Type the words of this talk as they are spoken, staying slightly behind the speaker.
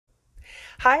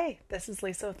Hi, this is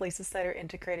Lisa with Lisa Snyder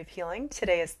Integrative Healing.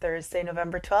 Today is Thursday,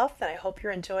 November 12th, and I hope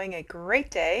you're enjoying a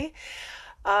great day.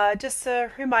 Just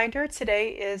a reminder, today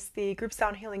is the Group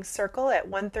Sound Healing Circle at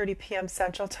 1:30 p.m.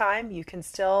 Central Time. You can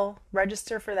still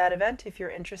register for that event if you're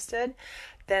interested.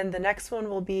 Then the next one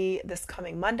will be this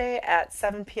coming Monday at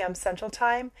 7 p.m. Central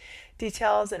Time.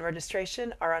 Details and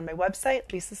registration are on my website,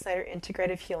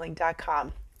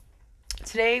 lisasnyder.integrativehealing.com.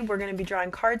 Today we're going to be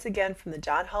drawing cards again from the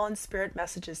John Holland Spirit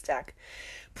Messages deck.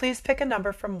 Please pick a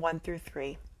number from 1 through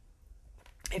 3.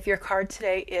 If your card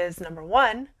today is number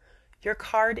 1, your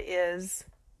card is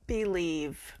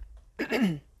Believe.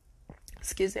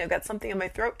 Excuse me, I've got something in my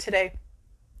throat today.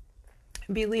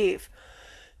 Believe.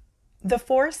 The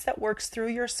force that works through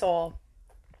your soul,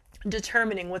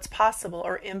 determining what's possible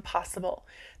or impossible,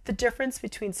 the difference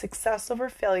between success over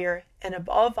failure, and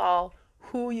above all,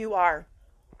 who you are,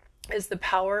 is the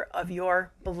power of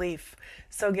your belief.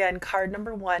 So again, card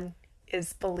number 1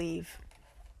 is Believe.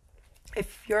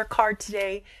 If your card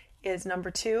today is number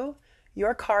 2,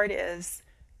 your card is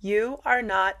You Are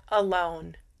Not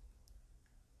Alone.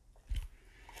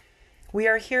 We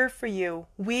are here for you.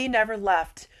 We never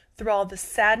left. Through all the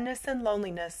sadness and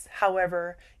loneliness,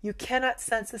 however, you cannot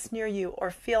sense us near you or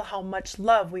feel how much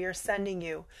love we are sending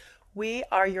you. We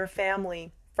are your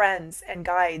family, friends, and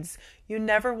guides. You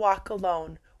never walk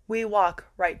alone. We walk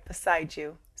right beside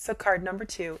you. So card number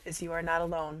 2 is You Are Not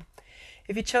Alone.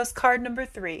 If you chose card number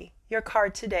 3, your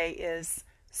card today is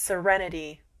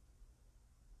Serenity.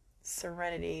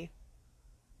 Serenity.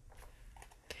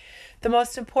 The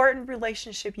most important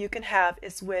relationship you can have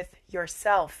is with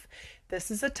yourself.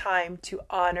 This is a time to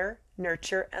honor,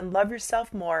 nurture, and love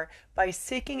yourself more by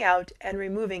seeking out and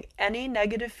removing any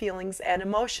negative feelings and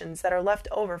emotions that are left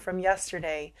over from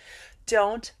yesterday.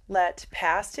 Don't let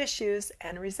past issues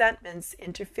and resentments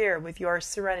interfere with your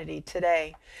serenity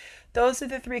today. Those are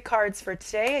the 3 cards for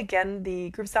today. Again,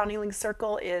 the Group Sound Healing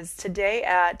Circle is today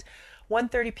at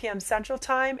 1:30 p.m. Central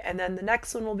Time, and then the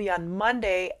next one will be on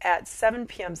Monday at 7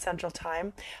 p.m. Central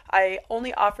Time. I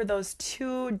only offer those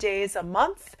 2 days a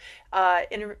month,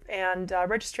 and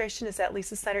registration is at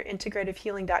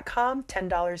lisasnyder.integrativehealing.com,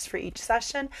 $10 for each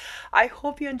session. I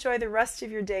hope you enjoy the rest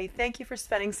of your day. Thank you for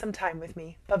spending some time with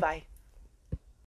me. Bye-bye.